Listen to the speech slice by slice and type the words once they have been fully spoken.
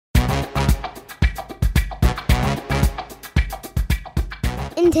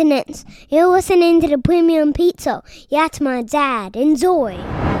Internets, you're listening to the Premium Pizza. That's my dad. Enjoy.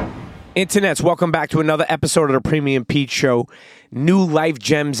 Internets, welcome back to another episode of the Premium Pete Show. New Life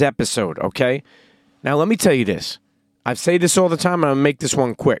Gems episode, okay? Now, let me tell you this. I say this all the time, and I'm going to make this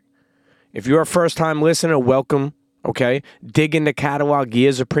one quick. If you're a first-time listener, welcome, okay? Dig in the catalog,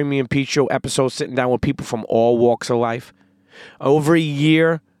 years of Premium Pete Show episodes, sitting down with people from all walks of life. Over a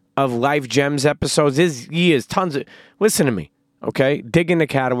year of Life Gems episodes. There's years, tons of... Listen to me, okay? Dig in the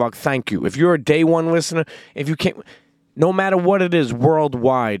catalog. Thank you. If you're a day one listener, if you can't... No matter what it is,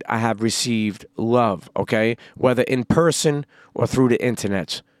 worldwide, I have received love, okay? Whether in person or through the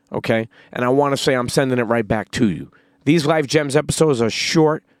internets, okay? And I want to say I'm sending it right back to you. These Life Gems episodes are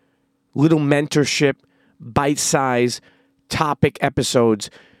short, little mentorship, bite-sized topic episodes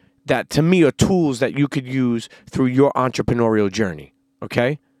that, to me, are tools that you could use through your entrepreneurial journey,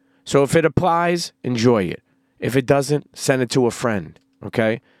 okay? So if it applies, enjoy it. If it doesn't, send it to a friend,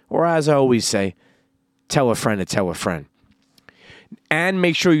 okay? Or as I always say, tell a friend to tell a friend. And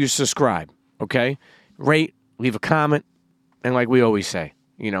make sure you subscribe, okay? Rate, leave a comment, and like we always say,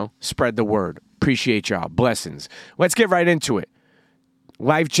 spread the word. Appreciate y'all. Blessings. Let's get right into it.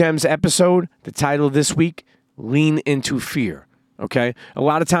 Life Gems episode, the title this week, Lean into Fear, okay? A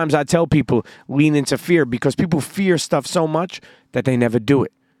lot of times I tell people lean into fear because people fear stuff so much that they never do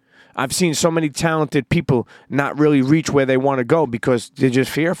it. I've seen so many talented people not really reach where they want to go because they're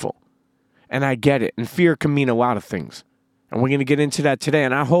just fearful. And I get it. And fear can mean a lot of things. And we're going to get into that today.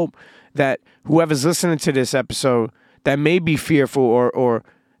 And I hope that whoever's listening to this episode that may be fearful or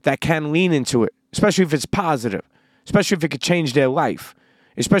that can lean into it, especially if it's positive, especially if it could change their life,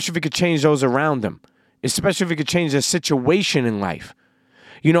 especially if it could change those around them, especially if it could change their situation in life.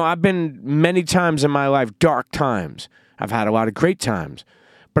 I've been many times in my life, dark times. I've had a lot of great times.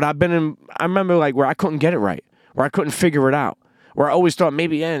 But I remember where I couldn't get it right, where I couldn't figure it out, where I always thought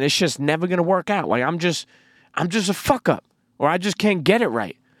maybe, it's just never going to work out. Like I'm just a fuck up, or I just can't get it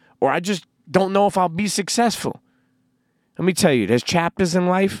right, or I just don't know if I'll be successful. Let me tell you, there's chapters in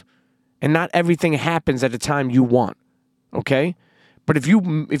life, and not everything happens at the time you want, okay? But if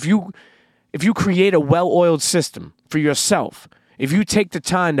you create a well-oiled system for yourself, if you take the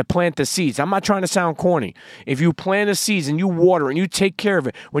time to plant the seeds, I'm not trying to sound corny. If you plant the seeds and you water and you take care of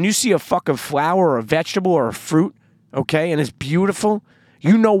it, when you see a fucking flower or a vegetable or a fruit, okay, and it's beautiful,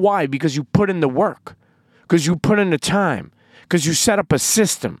 you know why? Because you put in the work, because you put in the time, because you set up a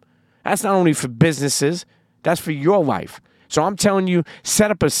system. That's not only for businesses, that's for your life. So I'm telling you,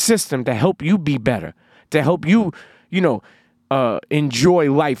 set up a system to help you be better, to help you,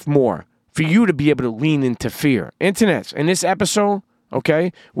 enjoy life more, for you to be able to lean into fear. Internets, in this episode,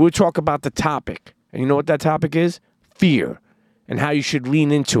 okay, we'll talk about the topic. And you know what that topic is? Fear, and how you should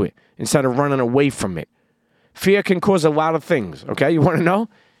lean into it instead of running away from it. Fear can cause a lot of things, okay? You want to know?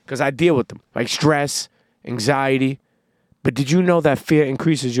 Because I deal with them, like stress, anxiety. But did you know that fear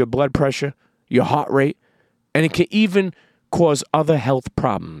increases your blood pressure, your heart rate, and it can even cause other health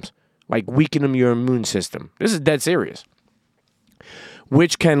problems, like weakening your immune system? This is dead serious.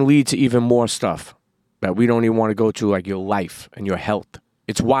 Which can lead to even more stuff that we don't even want to go to, like your life and your health.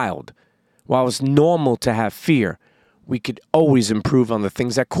 It's wild. While it's normal to have fear, we could always improve on the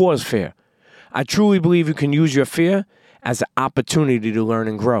things that cause fear. I truly believe you can use your fear as an opportunity to learn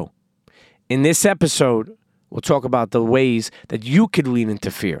and grow. In this episode, we'll talk about the ways that you could lean into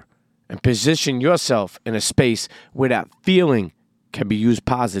fear and position yourself in a space where that feeling can be used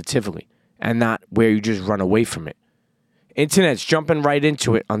positively and not where you just run away from it. Internet's jumping right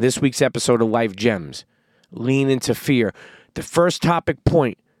into it on this week's episode of Life Gems. Lean into fear. The first topic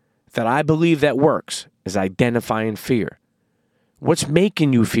point that I believe that works is identifying fear. What's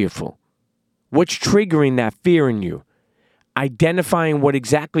making you fearful? What's triggering that fear in you? Identifying what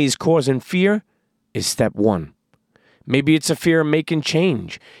exactly is causing fear is step one. Maybe it's a fear of making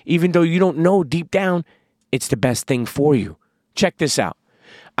change, even though you don't know deep down it's the best thing for you. Check this out.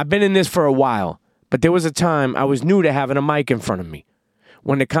 I've been in this for a while. But there was a time I was new to having a mic in front of me.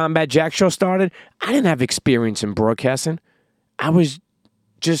 When the Combat Jack Show started, I didn't have experience in broadcasting. I was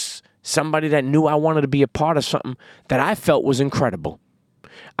just somebody that knew I wanted to be a part of something that I felt was incredible.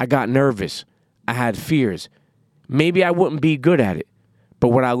 I got nervous. I had fears. Maybe I wouldn't be good at it.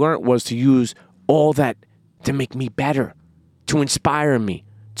 But what I learned was to use all that to make me better, to inspire me,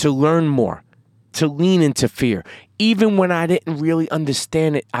 to learn more, to lean into fear. Even when I didn't really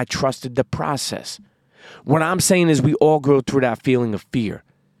understand it, I trusted the process. What I'm saying is we all go through that feeling of fear.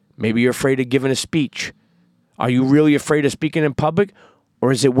 Maybe you're afraid of giving a speech. Are you really afraid of speaking in public?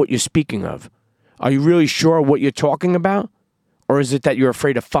 Or is it what you're speaking of? Are you really sure what you're talking about? Or is it that you're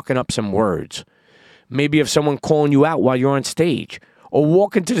afraid of fucking up some words? Maybe of someone calling you out while you're on stage. or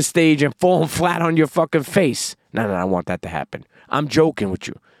walking to the stage and falling flat on your fucking face. No, I don't want that to happen. I'm joking with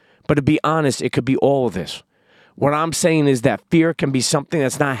you. But to be honest, it could be all of this. What I'm saying is that fear can be something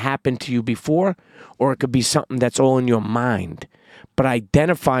that's not happened to you before, or it could be something that's all in your mind. But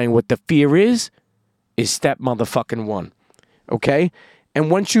identifying what the fear is step motherfucking one. Okay? And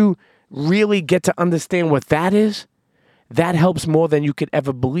once you really get to understand what that is, that helps more than you could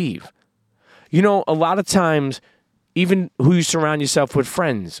ever believe. You know, a lot of times, even who you surround yourself with,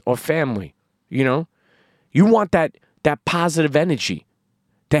 friends or family, you know, you want that positive energy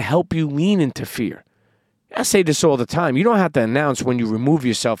to help you lean into fear. I say this all the time. You don't have to announce when you remove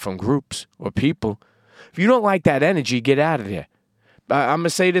yourself from groups or people. If you don't like that energy, get out of there. I'm going to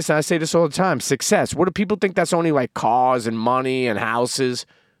say this, and I say this all the time. Success. What do people think that's only like cars and money and houses?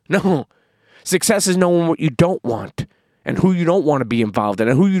 No. Success is knowing what you don't want and who you don't want to be involved in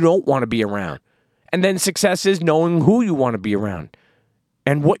and who you don't want to be around. And then success is knowing who you want to be around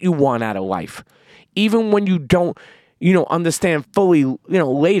and what you want out of life. Even when you don't, understand fully,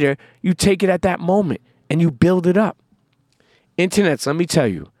 later, you take it at that moment and you build it up. Internets, let me tell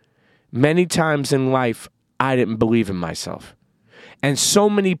you, many times in life, I didn't believe in myself. And so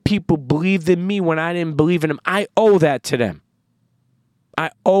many people believed in me when I didn't believe in them. I owe that to them.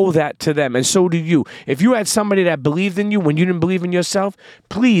 I owe that to them, and so do you. If you had somebody that believed in you when you didn't believe in yourself,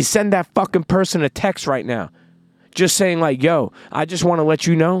 please send that fucking person a text right now. Just saying like, yo, I just want to let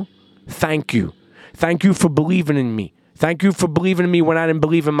you know, thank you. Thank you for believing in me. Thank you for believing in me when I didn't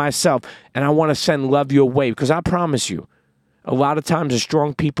believe in myself. And I want to send love your way, because I promise you, a lot of times the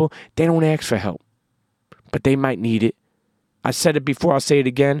strong people, they don't ask for help, but they might need it. I said it before, I'll say it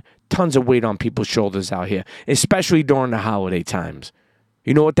again. Tons of weight on people's shoulders out here, especially during the holiday times.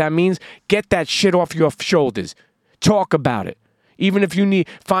 You know what that means? Get that shit off your shoulders. Talk about it. Even if you need,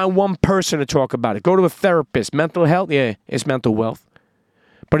 find one person to talk about it. Go to a therapist. Mental health, yeah, it's mental wealth.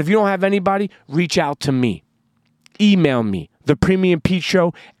 But if you don't have anybody, reach out to me. Email me,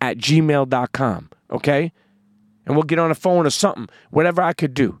 thepremiumpeachshow@gmail.com, okay? And we'll get on the phone or something, whatever I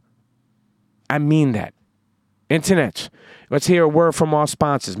could do. I mean that. Internet, let's hear a word from our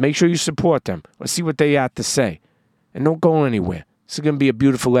sponsors. Make sure you support them. Let's see what they have to say. And don't go anywhere. This is going to be a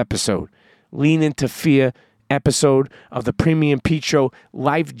beautiful episode. Lean into Fear episode of the Premium Pete Show.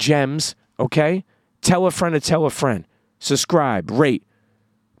 Life Gems, okay? Tell a friend to tell a friend. Subscribe, rate.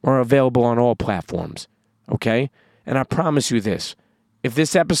 We're available on all platforms, okay? And I promise you this. If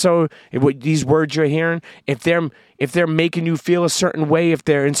this episode, these words you're hearing, if they're making you feel a certain way, if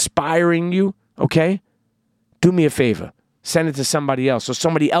they're inspiring you, okay? Do me a favor. Send it to somebody else so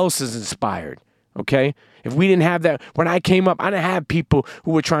somebody else is inspired, okay? If we didn't have that, when I came up, I didn't have people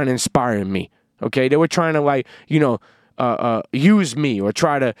who were trying to inspire me, okay? They were trying to use me or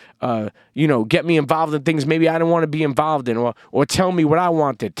try to, get me involved in things maybe I didn't want to be involved in or tell me what I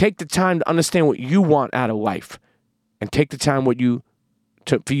wanted. Take the time to understand what you want out of life and take the time for you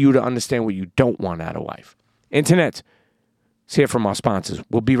to understand what you don't want out of life. Internet, let's hear from our sponsors.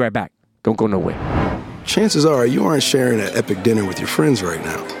 We'll be right back. Don't go nowhere. Chances are you aren't sharing an epic dinner with your friends right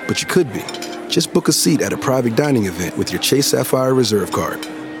now, but you could be. Just book a seat at a private dining event with your Chase Sapphire Reserve card.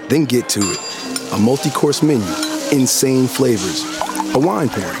 Then get to it. A multi-course menu, insane flavors, a wine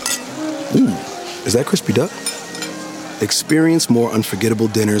pairing. Ooh, is that crispy duck? Experience more unforgettable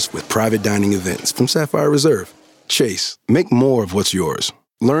dinners with private dining events from Sapphire Reserve. Chase, make more of what's yours.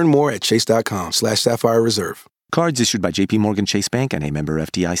 Learn more at chase.com/Sapphire Reserve. Cards issued by J.P. Morgan Chase Bank and a member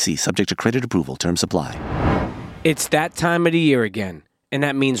FDIC, subject to credit approval. Terms apply. It's that time of the year again, and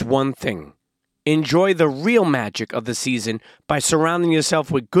that means one thing. Enjoy the real magic of the season by surrounding yourself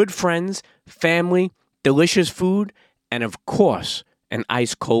with good friends, family, delicious food, and of course, an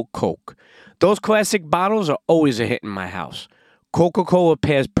ice-cold Coke. Those classic bottles are always a hit in my house. Coca-Cola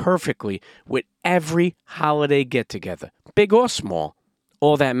pairs perfectly with every holiday get-together, big or small.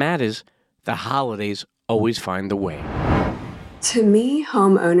 All that matters, the holidays always find a way. To me,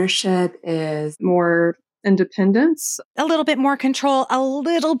 home ownership is more independence, a little bit more control, a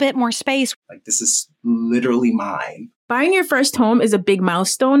little bit more space. Like, this is literally mine. Buying your first home is a big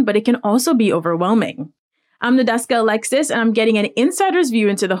milestone, but it can also be overwhelming. I'm Nadeska Alexis, and I'm getting an insider's view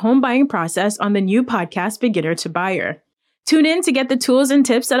into the home buying process on the new podcast, Beginner to Buyer. Tune in to get the tools and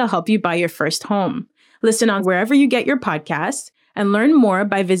tips that'll help you buy your first home. Listen on wherever you get your podcasts and learn more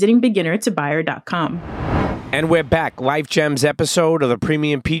by visiting beginnertobuyer.com. And we're back. Life Gems episode of the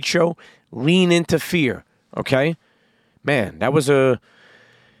Premium Pete Show. Lean into Fear. Okay? Man, that was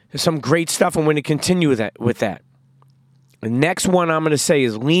some great stuff. I'm going to continue with that. The next one I'm going to say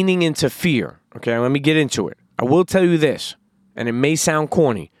is leaning into fear. Okay, let me get into it. I will tell you this, and it may sound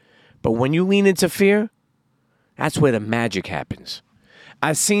corny, but when you lean into fear, that's where the magic happens.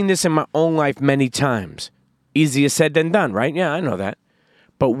 I've seen this in my own life many times. Easier said than done, right? Yeah, I know that.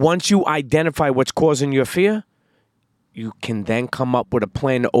 But once you identify what's causing your fear, you can then come up with a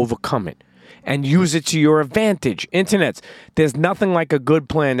plan to overcome it and use it to your advantage. Internets, there's nothing like a good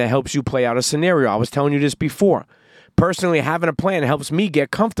plan that helps you play out a scenario. I was telling you this before. Personally, having a plan helps me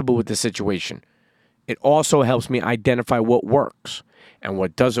get comfortable with the situation. It also helps me identify what works and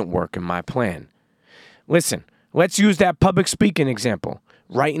what doesn't work in my plan. Listen, let's use that public speaking example.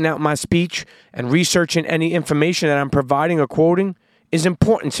 Writing out my speech and researching any information that I'm providing or quoting is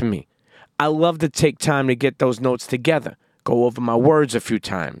important to me. I love to take time to get those notes together, go over my words a few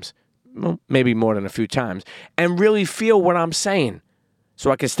times, well, maybe more than a few times, and really feel what I'm saying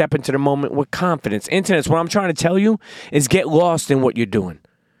so I can step into the moment with confidence. Internets, what I'm trying to tell you is get lost in what you're doing.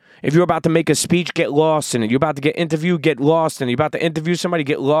 If you're about to make a speech, get lost in it. You're about to get interviewed, get lost in it. You're about to interview somebody,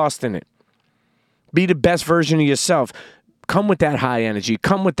 get lost in it. Be the best version of yourself. Come with that high energy.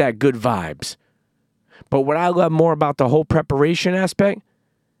 Come with that good vibes. But what I love more about the whole preparation aspect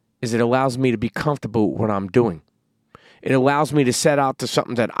is it allows me to be comfortable with what I'm doing. It allows me to set out to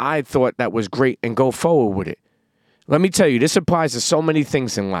something that I thought that was great and go forward with it. Let me tell you, this applies to so many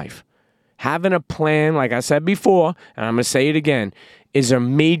things in life. Having a plan, like I said before, and I'm going to say it again, is a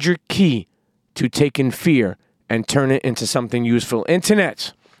major key to taking fear and turn it into something useful.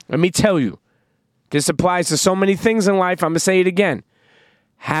 Internets, let me tell you, this applies to so many things in life. I'm going to say it again.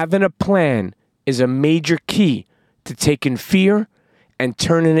 Having a plan is a major key to taking fear and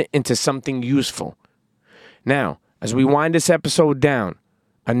turning it into something useful. Now, as we wind this episode down,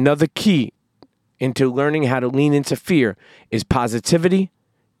 another key into learning how to lean into fear is positivity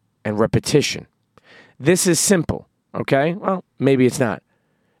and repetition. This is simple, okay? Well, maybe it's not.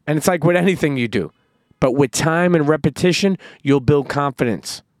 And it's like with anything you do. But with time and repetition, you'll build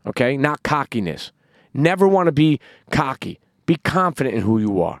confidence, okay? Not cockiness. Never want to be cocky. Be confident in who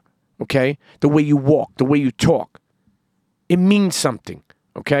you are, okay? The way you walk, the way you talk. It means something,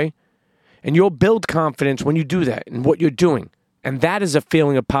 okay? And you'll build confidence when you do that in what you're doing. And that is a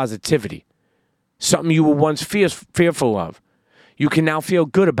feeling of positivity. Something you were once fearful of. You can now feel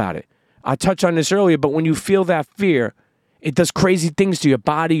good about it. I touched on this earlier, but when you feel that fear, it does crazy things to your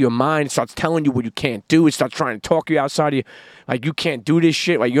body, your mind. It starts telling you what you can't do. It starts trying to talk you outside of you. Like, you can't do this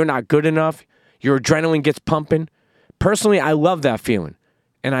shit. Like, you're not good enough. Your adrenaline gets pumping. Personally, I love that feeling.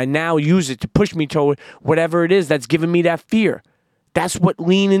 And I now use it to push me toward whatever it is that's giving me that fear. That's what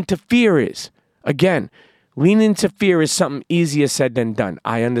lean into fear is. Again, lean into fear is something easier said than done.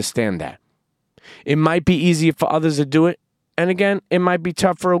 I understand that. It might be easier for others to do it. And again, it might be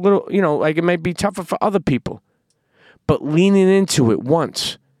tough for a little, like it might be tougher for other people. But leaning into it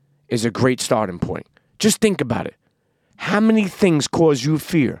once is a great starting point. Just think about it. How many things cause you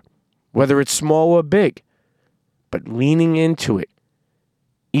fear, whether it's small or big? But leaning into it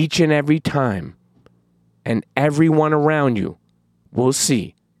each and every time, and everyone around you will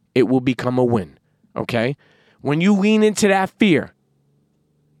see it will become a win, okay? When you lean into that fear,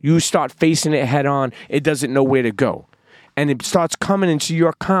 you start facing it head on. It doesn't know where to go. And it starts coming into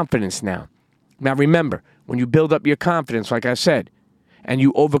your confidence now. Now remember, when you build up your confidence, like I said, and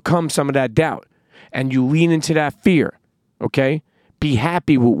you overcome some of that doubt, and you lean into that fear, okay? Be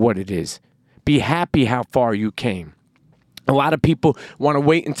happy with what it is. Be happy how far you came. A lot of people want to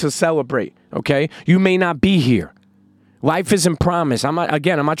wait until celebrate, okay? You may not be here. Life isn't promised. I'm not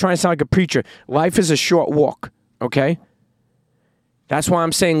trying to sound like a preacher. Life is a short walk, okay? That's why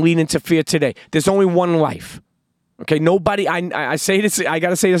I'm saying lean into fear today. There's only one life. Okay, nobody, I say this, I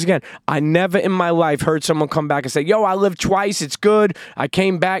got to say this again. I never in my life heard someone come back and say, yo, I lived twice, it's good, I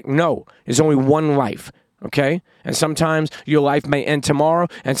came back. No, there's only one life, okay? And sometimes your life may end tomorrow,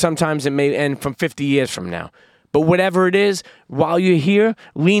 and sometimes it may end from 50 years from now. But whatever it is, while you're here,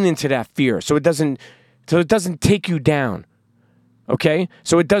 lean into that fear so it doesn't take you down, okay?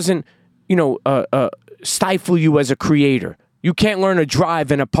 So it doesn't, stifle you as a creator. You can't learn to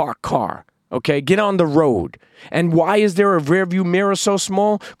drive in a parked car. Okay, get on the road. And why is there a rearview mirror so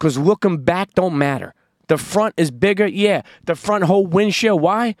small? Because looking back don't matter. The front is bigger. Yeah, the front whole windshield.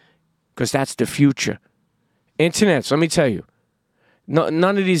 Why? Because that's the future. Internets, let me tell you.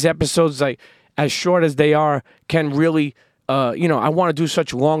 None of these episodes, like as short as they are, can really, I want to do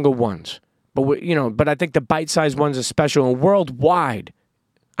such longer ones. But I think the bite-sized ones are special. And worldwide,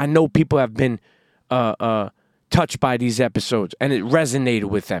 I know people have been touched by these episodes. And it resonated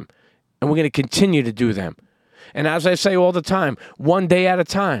with them. And we're going to continue to do them. And as I say all the time, one day at a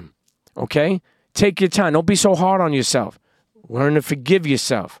time, okay? Take your time. Don't be so hard on yourself. Learn to forgive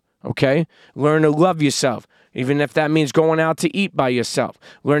yourself, okay? Learn to love yourself, even if that means going out to eat by yourself.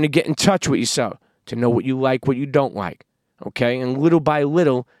 Learn to get in touch with yourself, to know what you like, what you don't like, okay? And little by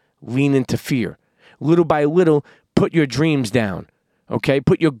little, lean into fear. Little by little, put your dreams down, okay?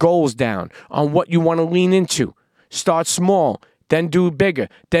 Put your goals down on what you want to lean into. Start small, then do bigger,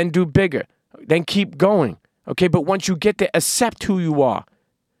 then keep going, okay? But once you get there, accept who you are.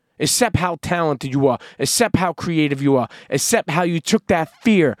 Accept how talented you are. Accept how creative you are. Accept how you took that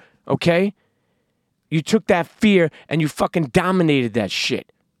fear, okay? You took that fear and you fucking dominated that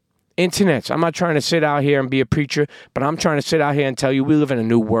shit. Internets, I'm not trying to sit out here and be a preacher, but I'm trying to sit out here and tell you we live in a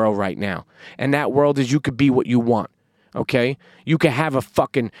new world right now. And that world is you could be what you want, okay? You could have a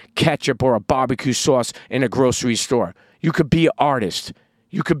fucking ketchup or a barbecue sauce in a grocery store. You could be an artist.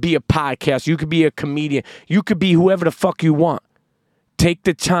 You could be a podcaster. You could be a comedian. You could be whoever the fuck you want. Take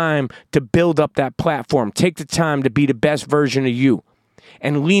the time to build up that platform. Take the time to be the best version of you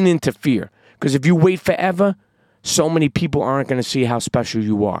and lean into fear. Because if you wait forever, so many people aren't going to see how special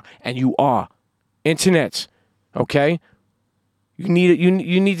you are. And you are. Internets, okay? You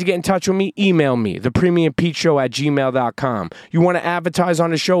need to get in touch with me? Email me, thepremiumpeteshow@gmail.com. You want to advertise on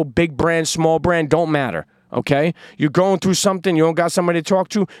the show? Big brand, small brand, don't matter, okay? You're going through something, you don't got somebody to talk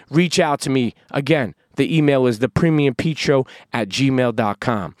to? Reach out to me. Again, the email is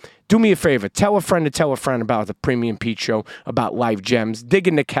thepremiumpeteshow@gmail.com. Do me a favor. Tell a friend to tell a friend about the Premium Pete Show, about Life Gems. Dig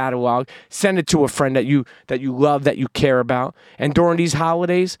in the catalog. Send it to a friend that you love, that you care about. And during these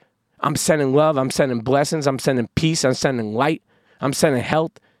holidays, I'm sending love. I'm sending blessings. I'm sending peace. I'm sending light. I'm sending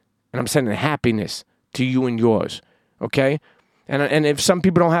health. And I'm sending happiness to you and yours. Okay? And if some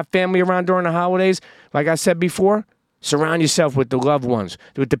people don't have family around during the holidays, like I said before, surround yourself with the loved ones,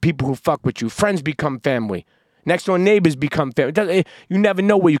 with the people who fuck with you. Friends become family. Next door neighbors become family. You never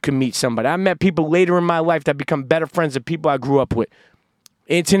know where you can meet somebody. I met people later in my life that become better friends than people I grew up with.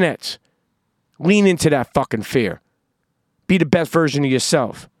 Internets, lean into that fucking fear. Be the best version of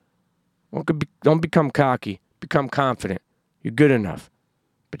yourself. Don't become cocky. Become confident. You're good enough.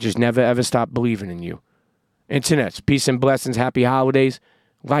 But just never ever stop believing in you. Internets, peace and blessings. Happy holidays.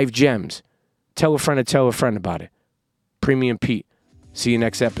 Life Gems. Tell a friend to tell a friend about it. Premium Pete. See you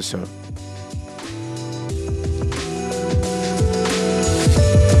next episode.